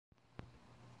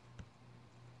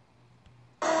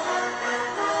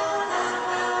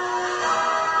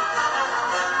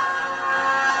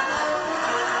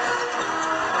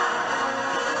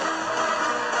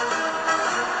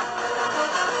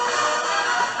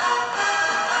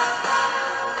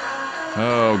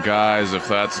Oh, guys, if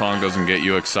that song doesn't get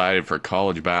you excited for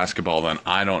college basketball, then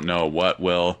I don't know what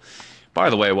will. By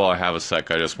the way, while I have a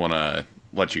sec, I just want to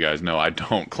let you guys know I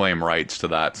don't claim rights to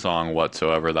that song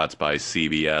whatsoever. That's by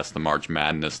CBS, the March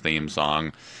Madness theme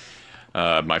song.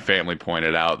 My family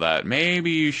pointed out that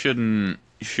maybe you should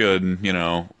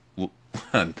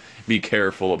be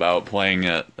careful about playing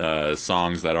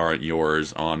songs that aren't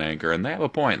yours on Anchor. And they have a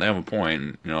point. They have a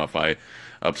point. If I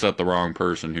upset the wrong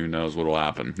person, who knows what will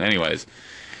happen. Anyways,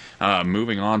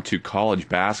 moving on to college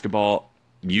basketball.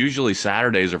 Usually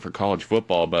Saturdays are for college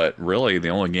football, but really the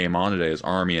only game on today is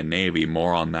Army and Navy.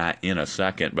 More on that in a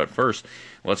second. But first,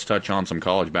 let's touch on some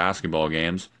college basketball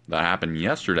games that happened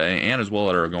yesterday and as well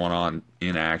that are going on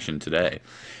in action today.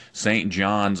 St.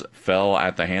 John's fell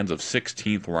at the hands of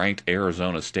 16th ranked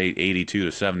Arizona State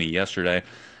 82-70 yesterday.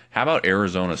 How about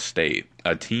Arizona State,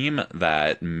 a team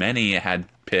that many had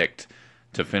picked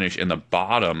to finish in the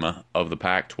bottom of the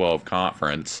Pac-12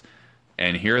 conference,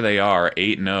 and here they are,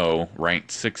 8-0, ranked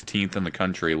 16th in the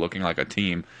country, looking like a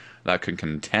team that could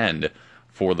contend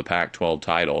for the Pac-12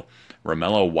 title.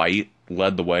 Romello White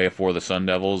led the way for the Sun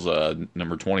Devils,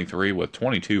 number 23, with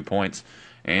 22 points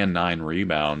and 9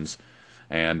 rebounds.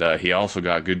 And he also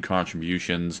got good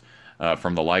contributions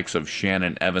from the likes of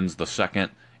Shannon Evans II,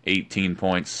 18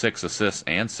 points, 6 assists,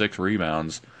 and 6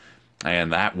 rebounds.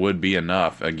 And that would be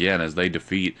enough, again, as they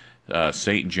defeat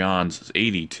St. John's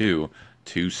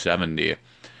 82-70.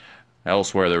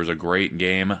 Elsewhere, there was a great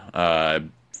game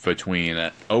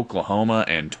between Oklahoma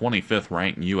and 25th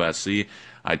ranked USC.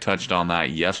 I touched on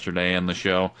that yesterday in the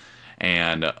show.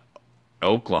 And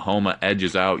Oklahoma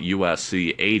edges out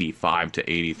USC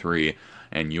 85-83.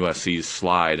 And USC's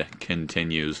slide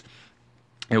continues.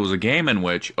 It was a game in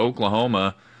which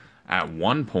Oklahoma, at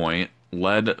one point,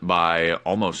 led by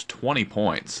almost 20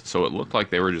 points. So it looked like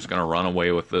they were just going to run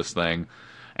away with this thing,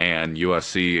 and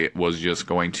USC was just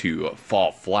going to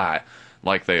fall flat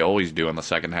like they always do in the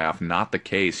second half. Not the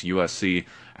case. USC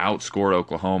outscored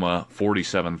Oklahoma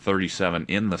 47-37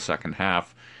 in the second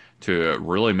half to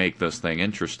really make this thing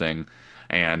interesting.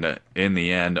 And in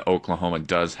the end, Oklahoma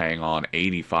does hang on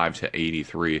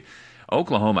 85-83.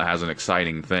 Oklahoma has an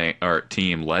exciting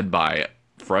team led by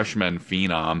freshman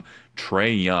phenom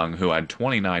Trae Young, who had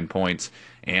 29 points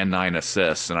and 9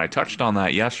 assists. And I touched on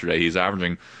that yesterday. He's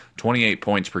averaging 28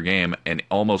 points per game and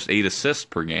almost 8 assists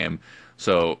per game.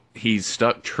 So he's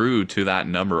stuck true to that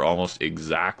number almost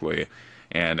exactly.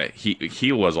 And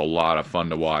he was a lot of fun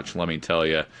to watch, let me tell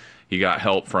you. He got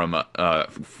help from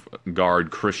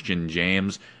guard Christian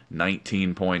James,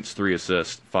 19 points, 3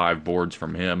 assists, 5 boards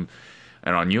from him.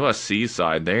 And on USC's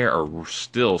side, they are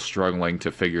still struggling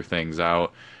to figure things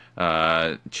out.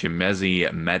 Chimezi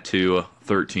Metu,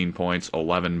 13 points,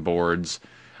 11 boards.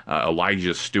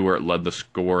 Elijah Stewart led the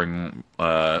scoring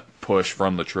push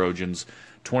from the Trojans,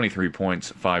 23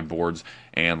 points, 5 boards,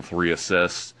 and 3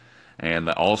 assists. And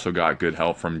they also got good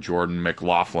help from Jordan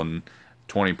McLaughlin,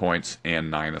 20 points and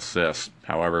 9 assists.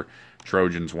 However,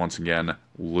 Trojans once again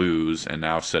lose and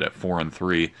now sit at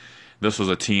 4-3. This was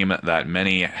a team that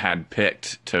many had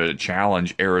picked to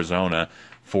challenge Arizona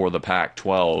for the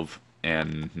Pac-12,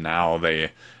 and now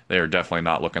they are definitely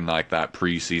not looking like that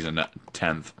preseason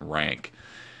 10th rank.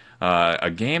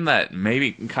 A game that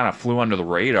maybe kind of flew under the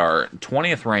radar,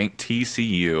 20th ranked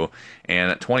TCU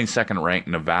and 22nd ranked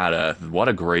Nevada. What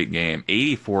a great game.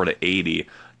 84-80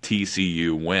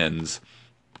 TCU wins.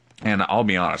 And I'll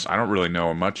be honest, I don't really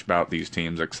know much about these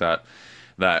teams except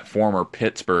that former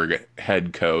Pittsburgh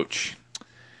head coach,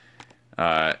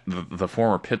 the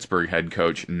former Pittsburgh head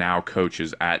coach now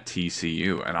coaches at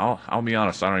TCU. And I'll be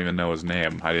honest, I don't even know his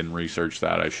name. I didn't research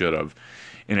that. I should have.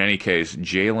 In any case,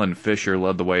 Jalen Fisher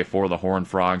led the way for the Horned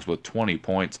Frogs with 20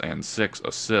 points and 6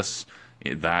 assists,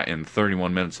 that in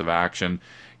 31 minutes of action.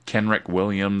 Kenrick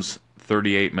Williams,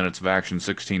 38 minutes of action,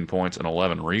 16 points, and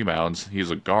 11 rebounds.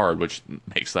 He's a guard, which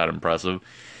makes that impressive.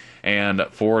 And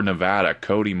for Nevada,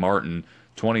 Cody Martin,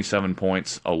 27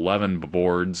 points, 11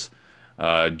 boards.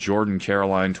 Jordan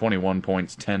Caroline, 21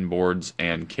 points, 10 boards.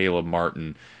 And Caleb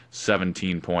Martin,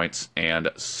 17 points and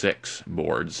 6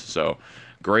 boards. So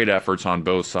great efforts on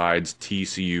both sides.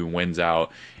 TCU wins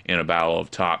out in a battle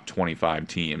of top 25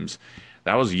 teams.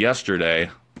 That was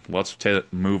yesterday. Let's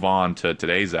move on to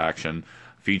today's action,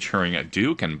 featuring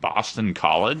Duke and Boston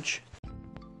College.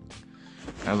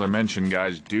 As I mentioned,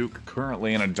 guys, Duke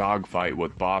currently in a dogfight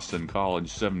with Boston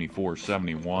College,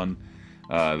 74-71.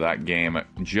 That game,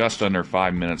 just under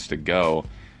 5 minutes to go.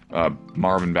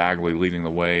 Marvin Bagley was leading the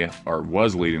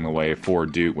way for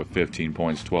Duke with 15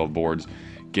 points, 12 boards.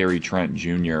 Gary Trent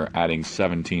Jr. adding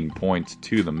 17 points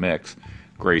to the mix.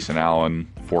 Grayson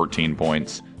Allen, 14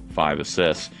 points, 5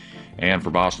 assists. And for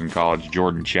Boston College,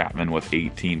 Jordan Chapman with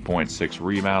 18.6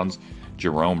 rebounds,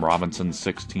 Jerome Robinson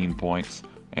 16 points,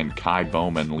 and Kai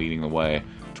Bowman leading the way,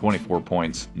 24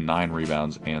 points, 9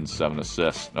 rebounds, and 7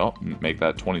 assists. Oh, make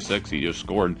that 26. He just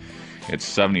scored. It's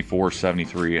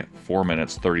 74-73, 4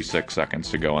 minutes, 36 seconds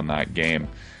to go in that game.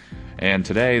 And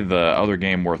today, the other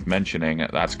game worth mentioning,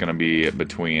 that's going to be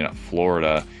between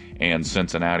Florida and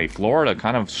Cincinnati. Florida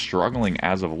kind of struggling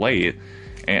as of late,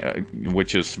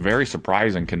 which is very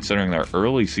surprising considering their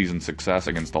early season success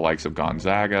against the likes of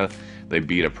Gonzaga. They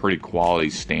beat a pretty quality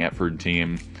Stanford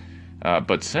team.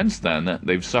 But since then,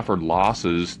 they've suffered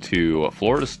losses to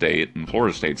Florida State, and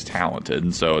Florida State's talented,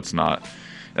 and so it's not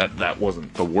that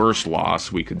wasn't the worst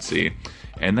loss we could see.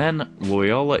 And then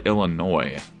Loyola,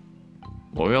 Illinois.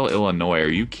 Loyola, Illinois, are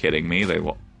you kidding me?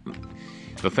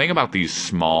 The thing about these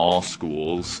small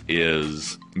schools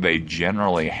is they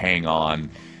generally hang on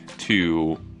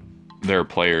to their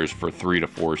players for 3 to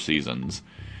 4 seasons.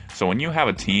 So when you have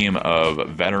a team of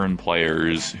veteran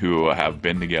players who have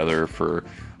been together for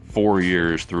 4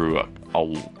 years through a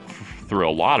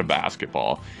lot of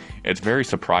basketball, it's very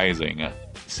surprising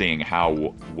seeing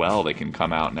how well they can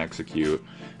come out and execute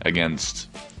against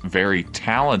very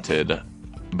talented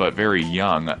but very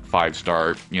young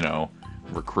 5-star,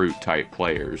 recruit type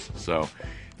players. So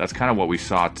that's kind of what we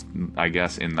saw, I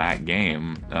guess, in that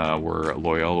game where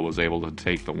Loyola was able to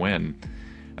take the win.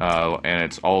 And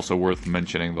it's also worth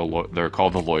mentioning they're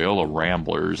called the Loyola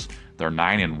Ramblers. They're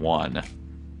 9-1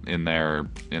 in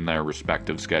their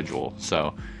respective schedule.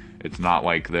 So it's not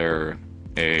like they're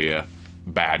a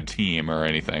bad team or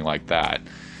anything like that.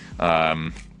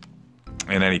 In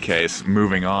any case,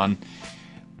 moving on.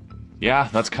 Yeah,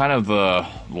 that's kind of the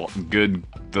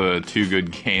two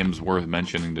good games worth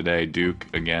mentioning today. Duke,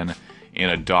 again,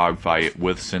 in a dogfight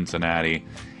with Cincinnati.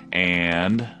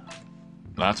 And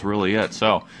that's really it.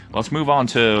 So let's move on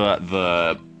to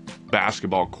the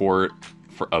basketball court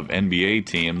of NBA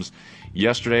teams.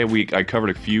 Yesterday, I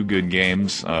covered a few good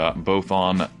games, both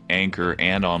on Anchor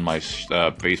and on my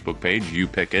Facebook page. You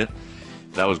pick it.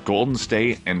 That was Golden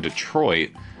State and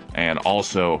Detroit, and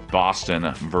also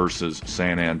Boston versus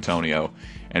San Antonio.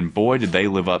 And boy, did they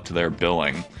live up to their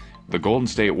billing. The Golden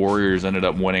State Warriors ended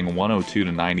up winning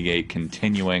 102-98,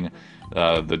 continuing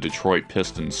the Detroit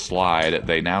Pistons slide.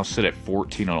 They now sit at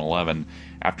 14-11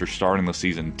 after starting the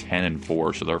season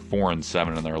 10-4, so they're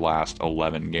 4-7 in their last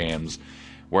 11 games.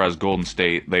 Whereas Golden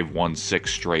State, they've won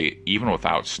 6 straight, even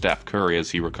without Steph Curry, as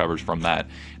he recovers from that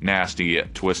nasty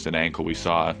twisted ankle we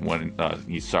saw when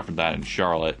he suffered that in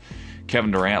Charlotte.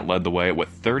 Kevin Durant led the way with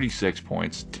 36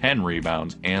 points, 10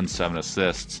 rebounds, and 7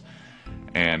 assists.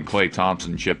 And Klay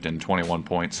Thompson chipped in 21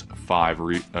 points, 5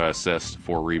 assists,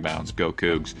 4 rebounds. Go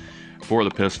Cougs. For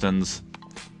the Pistons,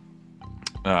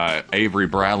 Avery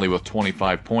Bradley with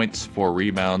 25 points, 4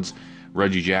 rebounds.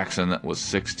 Reggie Jackson was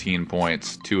 16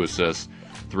 points, 2 assists,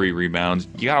 3 rebounds.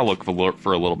 You got to look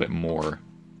for a little bit more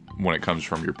when it comes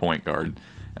from your point guard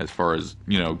as far as,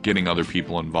 getting other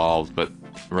people involved. But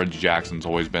Reggie Jackson's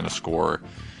always been a scorer.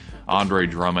 Andre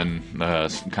Drummond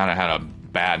kind of had a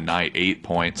bad night, 8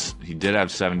 points. He did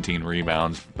have 17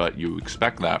 rebounds, but you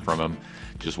expect that from him.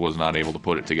 Just was not able to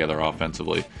put it together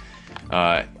offensively.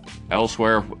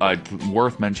 Elsewhere,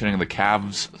 worth mentioning, the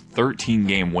Cavs'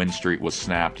 13-game win streak was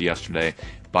snapped yesterday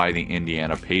by the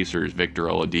Indiana Pacers. Victor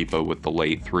Oladipo with the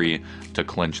late 3 to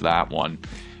clinch that one.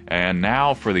 And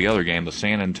now for the other game, the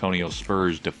San Antonio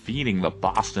Spurs defeating the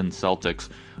Boston Celtics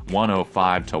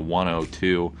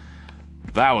 105-102.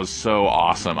 That was so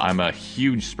awesome. I'm a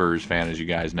huge Spurs fan, as you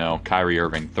guys know. Kyrie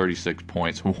Irving, 36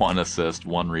 points, 1 assist,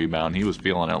 1 rebound. He was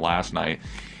feeling it last night.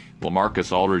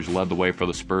 LaMarcus Aldridge led the way for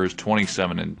the Spurs,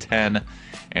 27-10.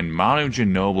 And Manu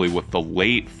Ginobili with the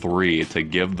late 3 to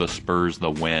give the Spurs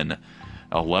the win.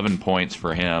 11 points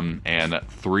for him, and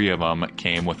 3 of them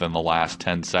came within the last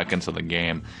 10 seconds of the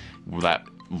game. That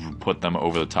put them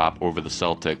over the top over the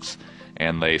Celtics,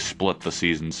 and they split the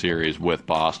season series with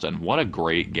Boston. What a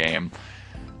great game.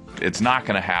 It's not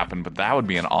going to happen, but that would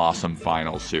be an awesome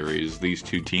final series. These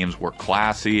two teams were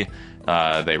classy.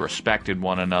 They respected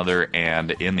one another,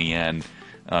 and in the end,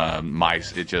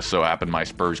 it just so happened my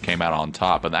Spurs came out on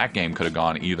top, and that game could have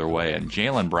gone either way. And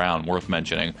Jaylen Brown, worth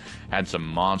mentioning, had some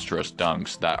monstrous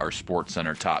dunks that are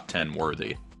SportsCenter top 10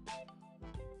 worthy.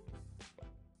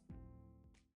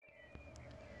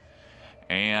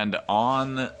 And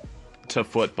on to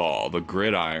football, the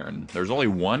gridiron. There's only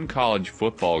one college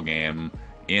football game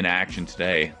in action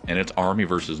today, and it's Army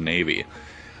versus Navy.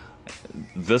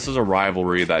 This is a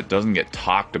rivalry that doesn't get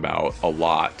talked about a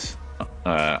lot,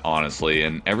 honestly,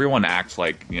 and everyone acts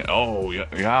like,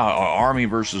 Army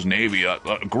versus Navy, a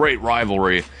great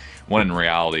rivalry. when in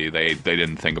reality they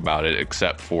didn't think about it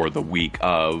except for the week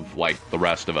of, like the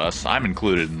rest of us. I'm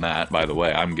included in that, by the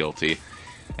way. I'm guilty.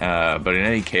 But in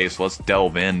any case, let's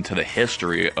delve into the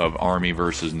history of Army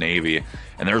versus Navy,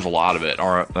 and there's a lot of it.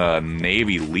 Our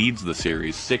Navy leads the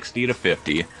series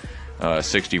 60-50.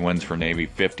 60 wins for Navy,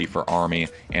 50 for Army,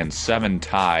 and 7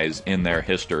 ties in their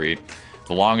history.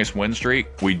 The longest win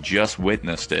streak, we just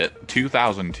witnessed it,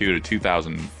 2002 to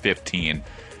 2015,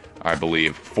 I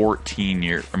believe, 14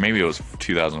 years, or maybe it was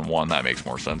 2001, that makes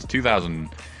more sense,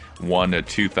 2001 to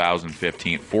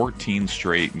 2015, 14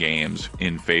 straight games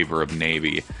in favor of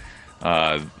Navy.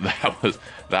 That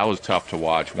was tough to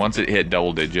watch. Once it hit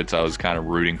double digits, I was kind of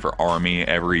rooting for Army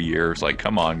every year. It's like,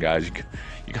 come on, guys,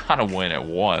 you gotta win at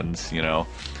once, you know.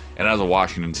 And as a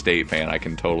Washington State fan, I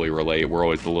can totally relate. We're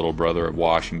always the little brother of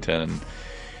Washington, and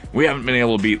we haven't been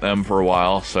able to beat them for a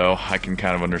while, so I can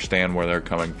kind of understand where they're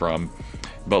coming from.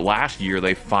 But last year,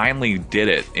 they finally did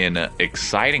it in an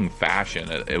exciting fashion.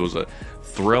 It was a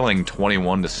thrilling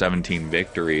 21-17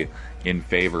 victory in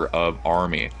favor of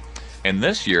Army. And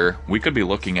this year, we could be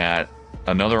looking at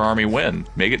another Army win,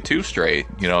 make it 2 straight,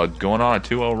 you know, going on a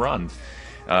 2-0 run.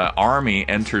 Army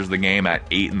enters the game at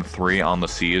 8-3 on the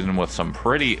season with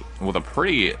a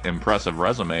pretty impressive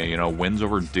resume. You know, wins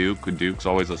over Duke. Duke's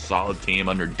always a solid team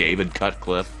under David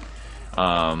Cutcliffe.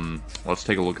 Let's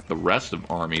take a look at the rest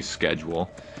of Army's schedule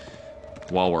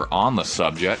while we're on the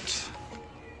subject.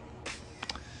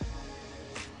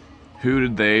 Who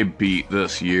did they beat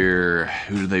this year?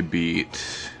 Who did they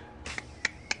beat?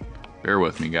 Bear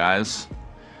with me, guys.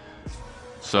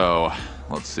 So,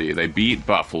 let's see. They beat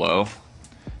Buffalo.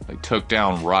 They took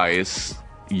down Rice,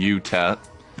 UTEP,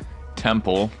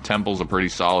 Temple. Temple's a pretty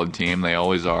solid team. They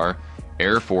always are.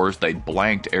 Air Force, they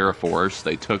blanked Air Force.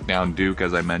 They took down Duke,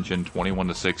 as I mentioned,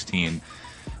 21-16.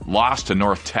 Lost to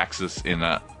North Texas in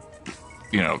a,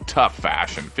 tough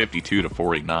fashion,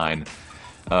 52-49.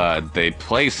 They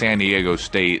play San Diego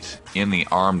State in the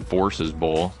Armed Forces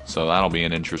Bowl, so that'll be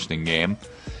an interesting game.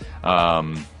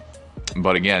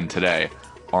 But again, today,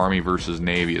 Army versus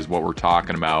Navy is what we're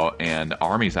talking about, and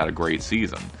Army's had a great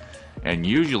season. And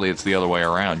usually it's the other way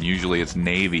around. Usually it's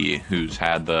Navy who's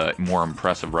had the more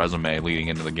impressive resume leading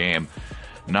into the game.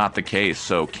 Not the case.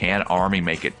 So can Army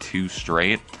make it 2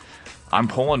 straight? I'm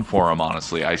pulling for them,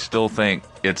 honestly. I still think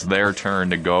it's their turn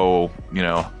to go,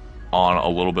 on a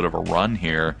little bit of a run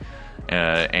here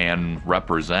and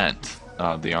represent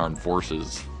the armed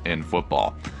forces in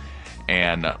football.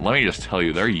 And let me just tell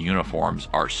you, their uniforms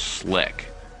are slick.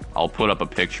 I'll put up a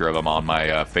picture of them on my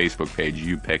Facebook page.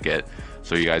 You pick it,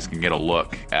 so you guys can get a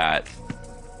look at,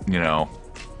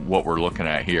 what we're looking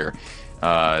at here.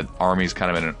 Army's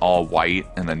kind of in an all white,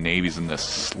 and the Navy's in this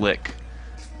slick,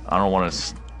 I don't want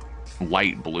to,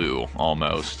 light blue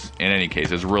almost. In any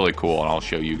case, it's really cool, and I'll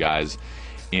show you guys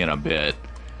in a bit.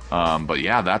 But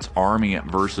yeah, that's Army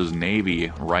versus Navy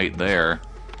right there.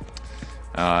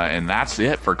 And that's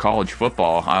it for college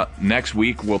football. Next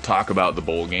week, we'll talk about the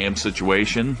bowl game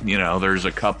situation. There's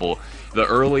a couple. The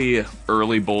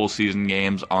early bowl season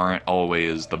games aren't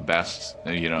always the best,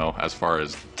 as far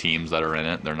as teams that are in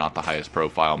it. They're not the highest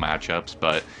profile matchups,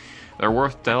 but they're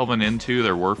worth delving into.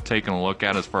 They're worth taking a look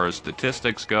at as far as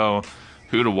statistics go,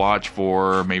 who to watch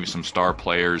for, maybe some star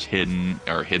players, hidden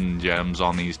gems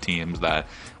on these teams that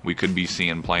we could be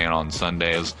seeing playing on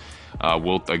Sundays.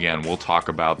 We'll talk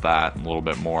about that a little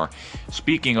bit more.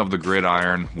 Speaking of the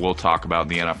gridiron, we'll talk about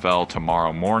the NFL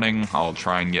tomorrow morning. I'll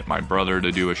try and get my brother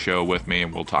to do a show with me,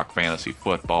 and we'll talk fantasy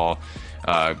football.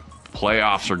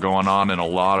 Playoffs are going on in a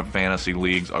lot of fantasy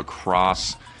leagues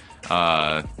across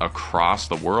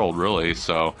the world, really.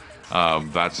 So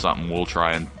that's something we'll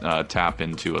try and tap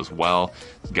into as well.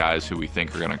 Guys who we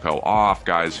think are going to go off,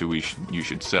 guys who you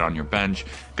should sit on your bench,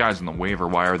 guys on the waiver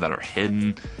wire that are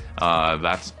hidden.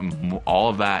 That's all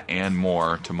of that and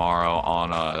more tomorrow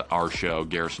on our show,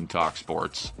 Garrison Talk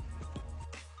Sports.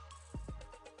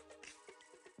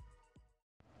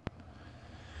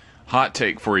 Hot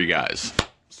take for you guys.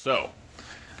 So,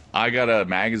 I got a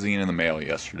magazine in the mail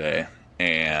yesterday,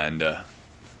 and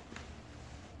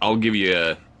I'll give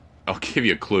you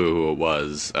a clue who it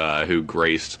was, who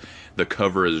graced the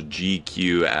cover as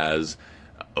GQ as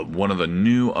one of the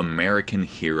new American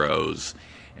heroes.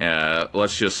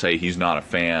 Let's just say he's not a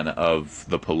fan of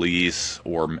the police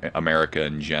or America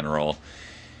in general.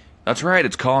 That's right,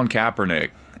 it's Colin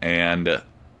Kaepernick. And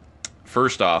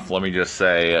first off, let me just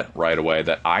say right away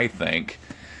that I think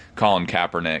Colin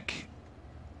Kaepernick,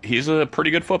 he's a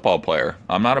pretty good football player.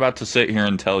 I'm not about to sit here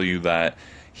and tell you that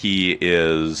he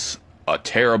is a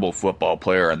terrible football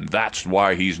player and that's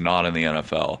why he's not in the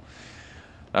NFL.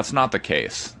 That's not the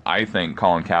case. I think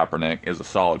Colin Kaepernick is a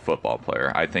solid football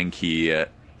player. I think he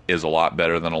is a lot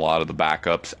better than a lot of the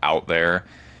backups out there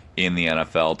in the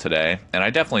NFL today, and I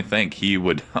definitely think he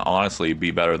would honestly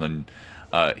be better than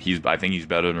I think he's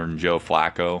better than Joe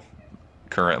Flacco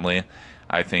currently.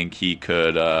 I think he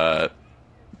could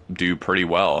do pretty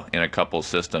well in a couple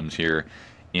systems here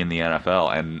in the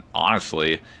NFL. And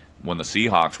honestly, when the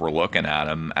Seahawks were looking at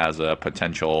him as a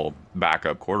potential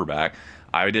backup quarterback,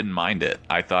 I didn't mind it.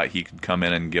 I thought he could come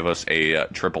in and give us a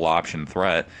triple option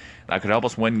threat that could help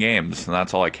us win games, and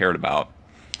that's all I cared about.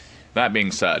 That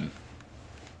being said,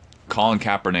 Colin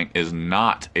Kaepernick is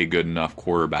not a good enough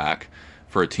quarterback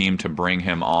for a team to bring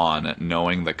him on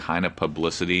knowing the kind of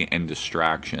publicity and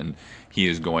distraction he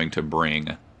is going to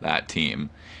bring that team.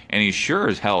 And he's sure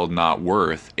as hell not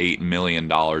worth $8 million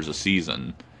a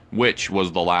season, which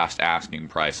was the last asking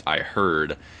price I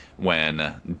heard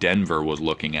when Denver was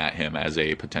looking at him as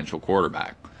a potential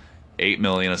quarterback. $8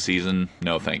 million a season,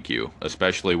 no thank you,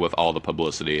 especially with all the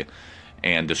publicity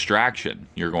and distraction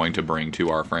you're going to bring to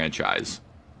our franchise.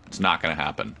 It's not going to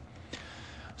happen.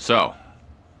 So,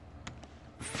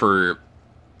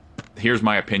 here's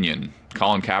my opinion.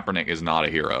 Colin Kaepernick is not a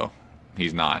hero.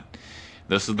 He's not.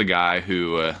 This is the guy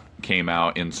who came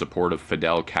out in support of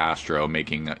Fidel Castro,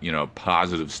 making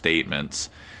positive statements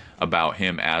about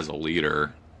him as a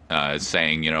leader,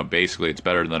 saying basically it's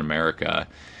better than America.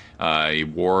 He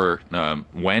wore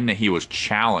when he was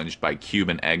challenged by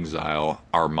Cuban exile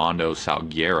Armando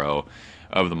Salguero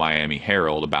of the Miami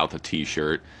Herald about the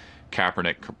T-shirt,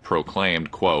 Kaepernick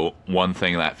proclaimed, quote, "One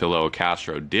thing that Fidel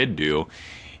Castro did do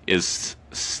is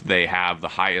they have the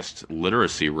highest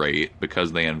literacy rate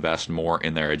because they invest more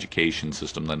in their education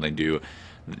system than they do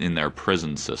in their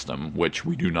prison system, which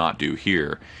we do not do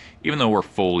here, even though we're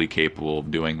fully capable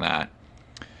of doing that."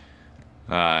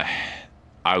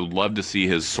 I would love to see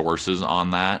his sources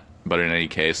on that, but in any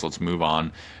case, let's move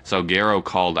on. Salguero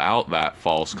called out that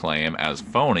false claim as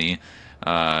phony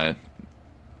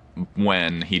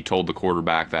when he told the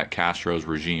quarterback that Castro's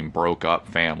regime broke up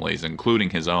families, including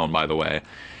his own, by the way,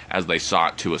 as they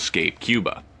sought to escape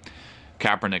Cuba.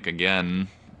 Kaepernick again,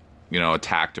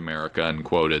 attacked America and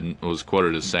was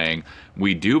quoted as saying,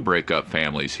 "We do break up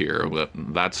families here.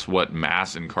 That's what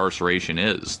mass incarceration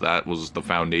is. That was the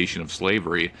foundation of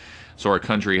slavery. So our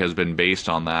country has been based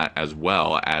on that as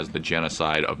well as the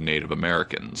genocide of Native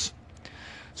Americans."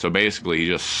 So basically, he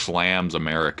just slams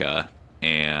America,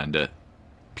 and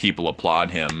people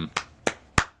applaud him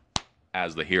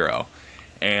as the hero.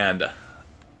 And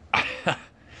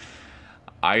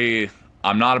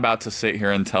I'm not about to sit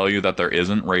here and tell you that there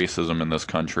isn't racism in this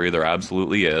country. There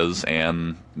absolutely is,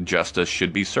 and justice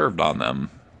should be served on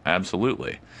them.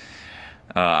 Absolutely.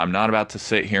 I'm not about to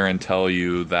sit here and tell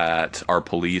you that our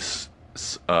police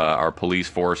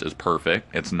force is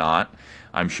perfect. It's not.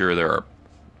 I'm sure there are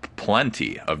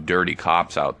plenty of dirty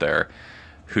cops out there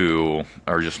who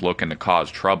are just looking to cause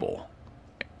trouble,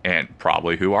 and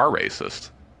probably who are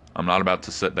racist. I'm not about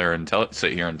to sit here and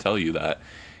tell you that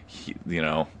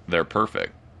they're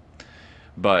perfect.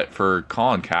 But for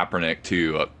Colin Kaepernick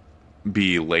to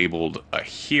be labeled a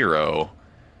hero,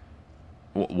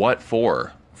 what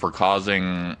for? For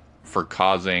causing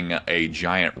a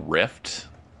giant rift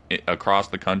across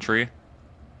the country?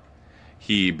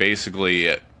 He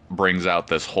basically brings out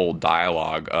this whole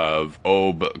dialogue of,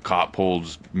 "Oh, but cop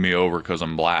pulls me over because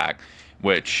I'm black,"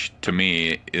 which to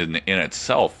me in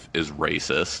itself is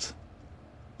racist.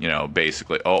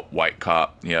 Basically, "Oh, white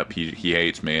cop, yep, he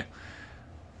hates me."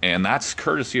 And that's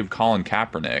courtesy of Colin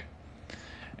Kaepernick.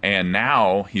 And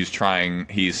now he's saying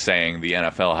the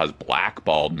NFL has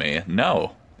blackballed me.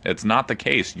 No, it's not the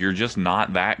case. You're just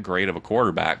not that great of a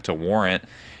quarterback to warrant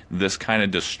this kind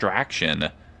of distraction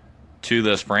to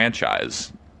this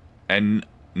franchise. And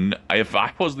if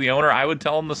I was the owner, I would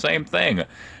tell him the same thing.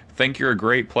 Think you're a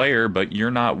great player, but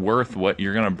you're not worth what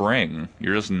you're going to bring.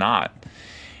 You're just not.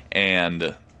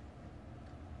 And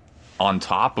on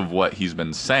top of what he's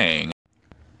been saying,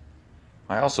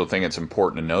 I also think it's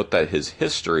important to note that his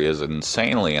history is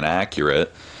insanely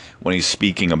inaccurate when he's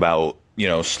speaking about,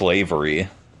 slavery.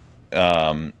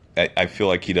 I feel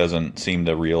like he doesn't seem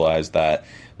to realize that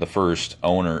the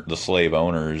slave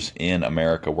owners in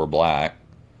America were black,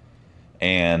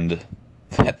 and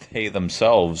that they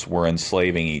themselves were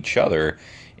enslaving each other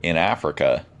in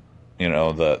Africa.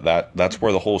 That's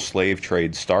where the whole slave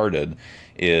trade started,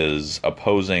 is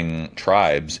opposing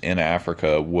tribes in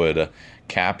Africa would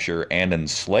capture and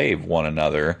enslave one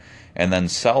another and then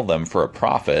sell them for a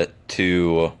profit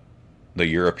to the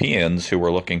Europeans who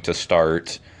were looking to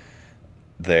start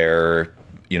their,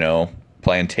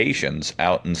 plantations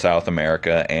out in South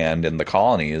America and in the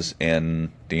colonies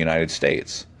in the United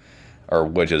States, or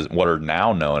which is what are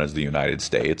now known as the United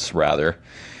States, rather.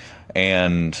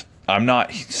 And I'm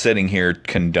not sitting here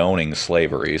condoning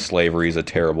slavery. Slavery is a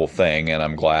terrible thing, and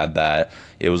I'm glad that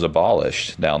it was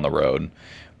abolished down the road.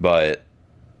 But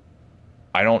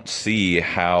I don't see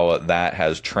how that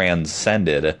has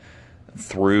transcended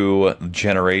through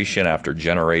generation after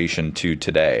generation to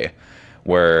today,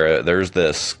 where there's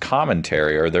this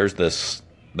commentary, or there's this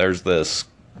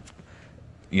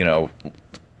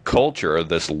culture,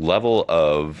 this level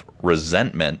of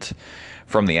resentment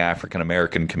from the African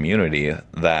American community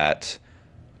that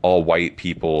all white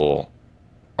people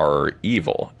are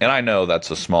evil. And I know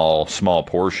that's a small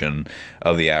portion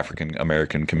of the African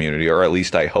American community, or at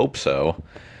least I hope so.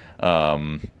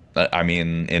 I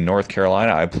mean, in North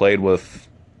Carolina,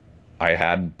 I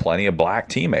had plenty of black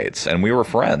teammates, and we were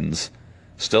friends.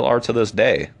 Still are to this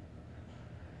day.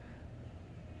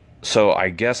 So I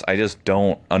guess I just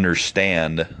don't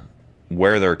understand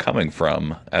where they're coming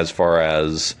from as far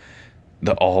as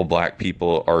the all black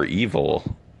people are evil,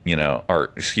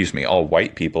 all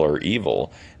white people are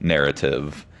evil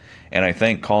narrative. And I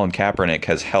think Colin Kaepernick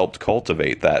has helped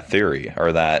cultivate that theory,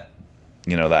 or that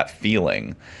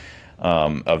feeling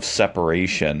of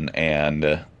separation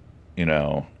and,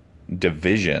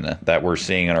 division that we're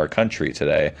seeing in our country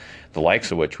today, the likes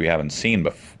of which we haven't seen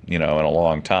in a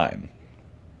long time.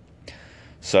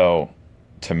 So,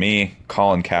 to me,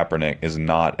 Colin Kaepernick is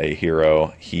not a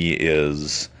hero. He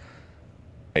is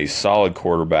a solid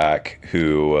quarterback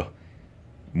who,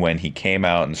 when he came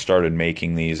out and started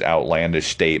making these outlandish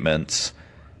statements,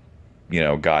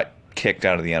 got kicked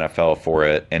out of the NFL for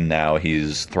it, and now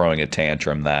he's throwing a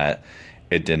tantrum that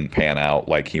it didn't pan out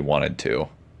like he wanted to.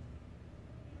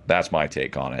 That's my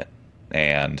take on it.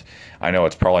 And I know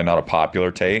it's probably not a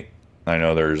popular take. I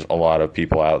know there's a lot of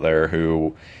people out there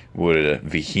who would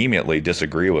vehemently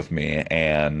disagree with me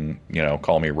and,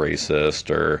 call me racist,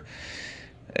 or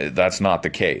that's not the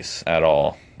case at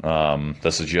all.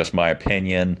 This is just my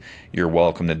opinion. You're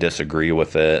welcome to disagree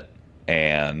with it,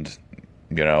 and,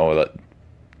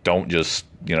 don't just,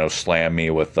 slam me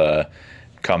with a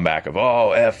comeback of,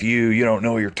 oh, F you don't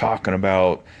know what you're talking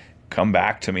about. Come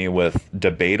back to me with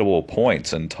debatable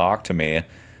points and talk to me,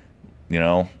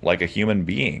 like a human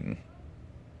being.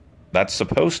 That's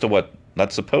supposed to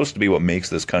be what makes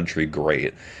this country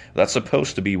great. That's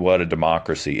supposed to be what a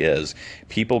democracy is.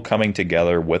 People coming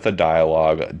together with a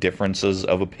dialogue, differences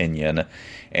of opinion,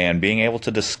 and being able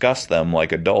to discuss them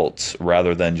like adults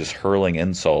rather than just hurling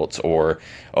insults or,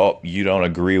 oh, you don't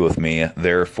agree with me,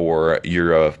 therefore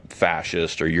you're a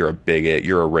fascist, or you're a bigot,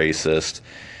 you're a racist,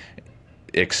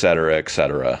 etc.,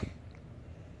 etc.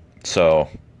 So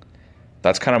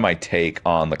that's kind of my take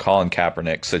on the Colin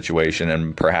Kaepernick situation,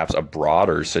 and perhaps a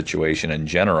broader situation in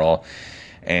general,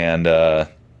 and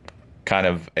kind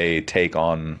of a take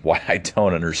on why I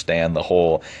don't understand the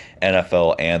whole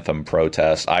NFL anthem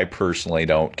protest. I personally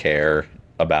don't care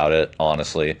about it,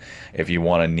 honestly. If you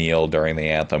want to kneel during the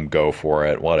anthem, go for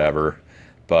it, whatever.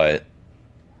 But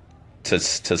to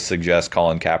suggest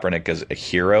Colin Kaepernick as a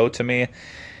hero to me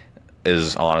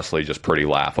is honestly just pretty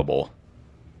laughable.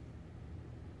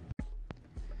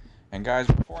 And guys,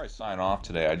 before I sign off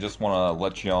today, I just want to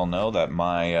let you all know that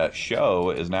my show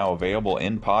is now available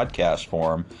in podcast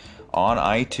form on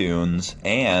iTunes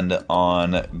and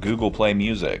on Google Play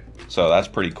Music. So that's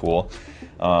pretty cool.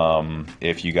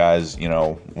 If you guys,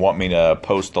 want me to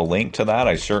post the link to that,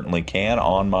 I certainly can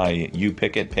on my You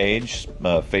Pick It page,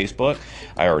 Facebook.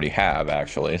 I already have,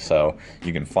 actually, so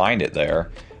you can find it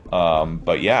there.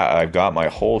 But yeah, I've got my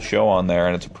whole show on there,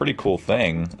 and it's a pretty cool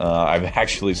thing. I've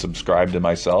actually subscribed to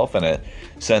myself, and it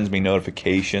sends me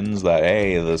notifications that,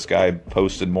 hey, this guy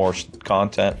posted more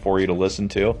content for you to listen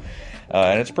to.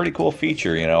 And it's a pretty cool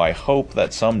feature. I hope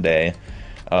that someday,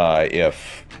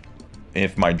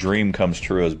 if my dream comes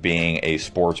true as being a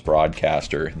sports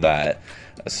broadcaster, that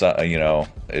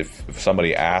if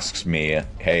somebody asks me,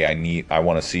 hey, I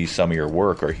want to see some of your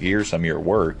work or hear some of your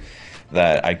work,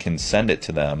 that I can send it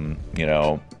to them,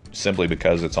 simply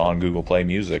because it's on Google Play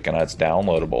Music and it's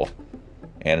downloadable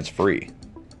and it's free.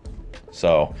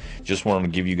 So just wanted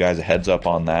to give you guys a heads up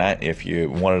on that. If you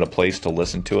wanted a place to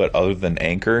listen to it other than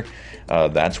Anchor,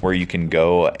 that's where you can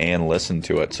go and listen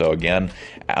to it. So again,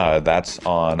 that's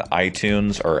on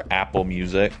iTunes or Apple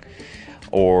Music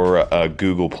or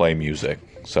Google Play Music.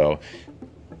 So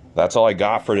that's all I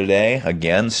got for today.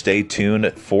 Again, stay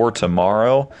tuned for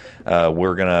tomorrow.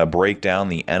 We're going to break down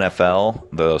the NFL,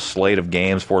 the slate of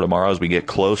games for tomorrow as we get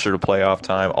closer to playoff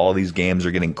time. All these games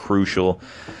are getting crucial.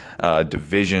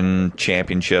 Division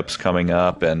championships coming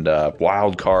up and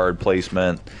wild card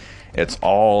placement. It's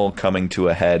all coming to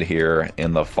a head here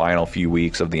in the final few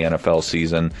weeks of the NFL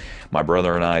season. My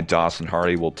brother and I, Dawson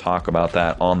Hardy, will talk about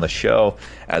that on the show,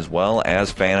 as well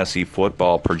as fantasy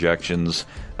football projections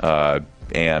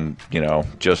and,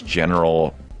 just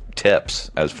general tips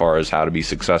as far as how to be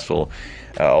successful.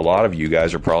 A lot of you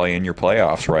guys are probably in your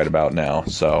playoffs right about now,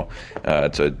 so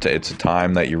it's a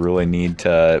time that you really need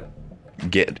to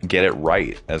get it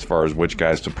right as far as which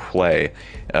guys to play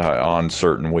on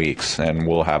certain weeks, and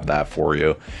we'll have that for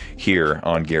you here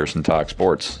on Garrison Talk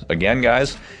Sports. Again,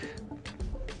 guys,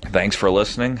 thanks for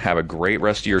listening. Have a great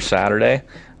rest of your Saturday.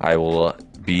 I will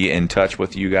be in touch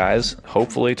with you guys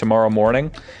hopefully tomorrow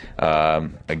morning.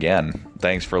 Again,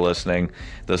 thanks for listening.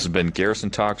 This has been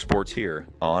Garrison Talk Sports here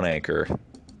on Anchor.